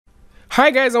Hi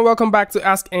guys, and welcome back to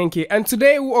askNK, and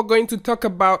today we are going to talk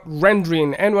about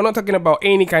rendering, and we're not talking about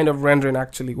any kind of rendering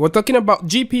actually. We're talking about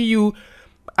GPU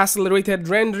accelerated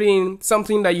rendering,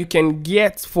 something that you can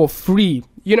get for free.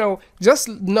 You know, just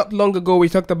not long ago we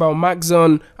talked about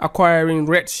Maxon acquiring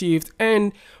Redshift,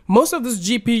 and most of these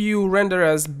GPU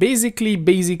renderers basically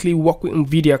work with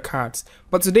NVIDIA cards.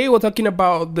 But today we're talking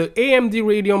about the AMD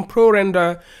Radeon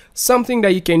ProRender, something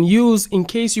that you can use in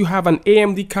case you have an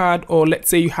AMD card, or let's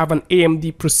say you have an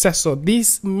AMD processor.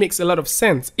 This makes a lot of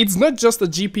sense. It's not just a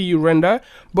GPU render,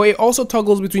 but it also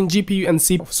toggles between GPU and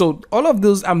CPU. So all of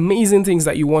those amazing things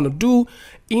that you want to do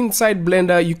inside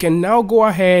Blender, you can now go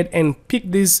ahead and pick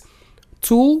this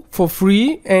tool for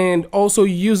free and also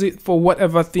use it for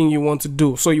whatever thing you want to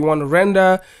do. So you want to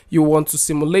render, you want to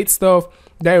simulate stuff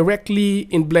directly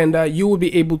in Blender, you will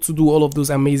be able to do all of those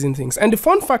amazing things. And the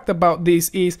fun fact about this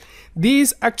is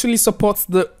this actually supports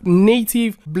the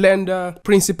native Blender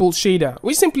principle shader,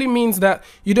 which simply means that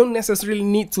you don't necessarily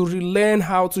need to relearn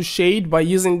how to shade by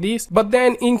using this. But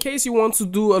then in case you want to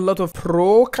do a lot of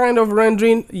pro kind of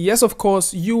rendering, yes, of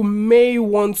course, you may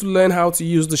want to learn how to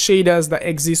use the shaders that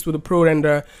exist with the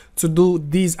ProRender to do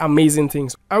these amazing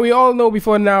things. And we all know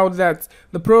before now that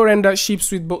the ProRender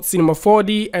ships with both Cinema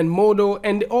 4D and Modo,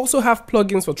 and they also have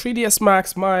plugins for 3ds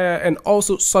Max, Maya, and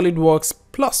also SolidWorks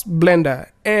plus Blender.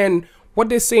 And what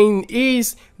they're saying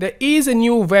is there is a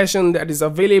new version that is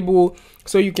available,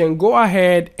 so you can go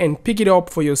ahead and pick it up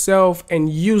for yourself and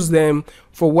use them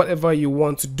for whatever you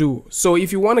want to do. So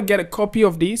if you want to get a copy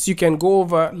of this, you can go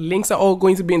over, links are all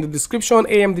going to be in the description,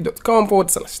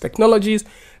 amd.com/technologies,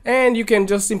 and you can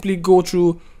just simply go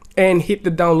through and hit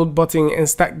the download button and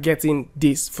start getting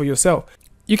this for yourself.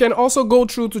 You can also go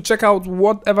through to check out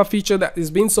whatever feature that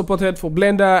is being supported for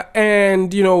Blender,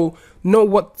 and know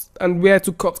what and where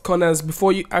to cut corners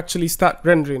before you actually start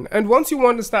rendering. And once you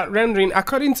want to start rendering,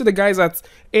 according to the guys at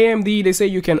AMD, they say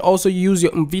you can also use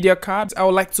your NVIDIA cards. I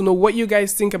would like to know what you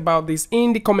guys think about this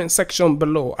in the comment section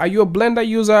below. Are you a Blender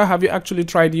user? Have you actually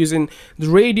tried using the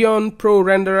Radeon Pro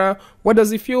renderer? What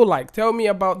does it feel like? Tell me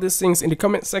about these things in the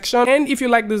comment section. And if you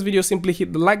like this video, simply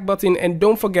hit the like button, and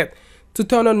don't forget to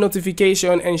turn on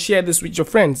notification and share this with your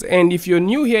friends. And if you're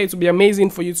new here, it would be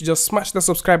amazing for you to just smash the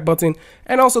subscribe button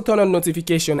and also turn on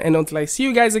notification. And until I see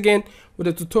you guys again with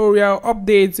a tutorial,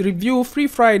 updates, review, free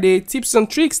Friday, tips and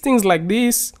tricks, things like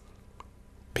this,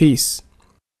 peace.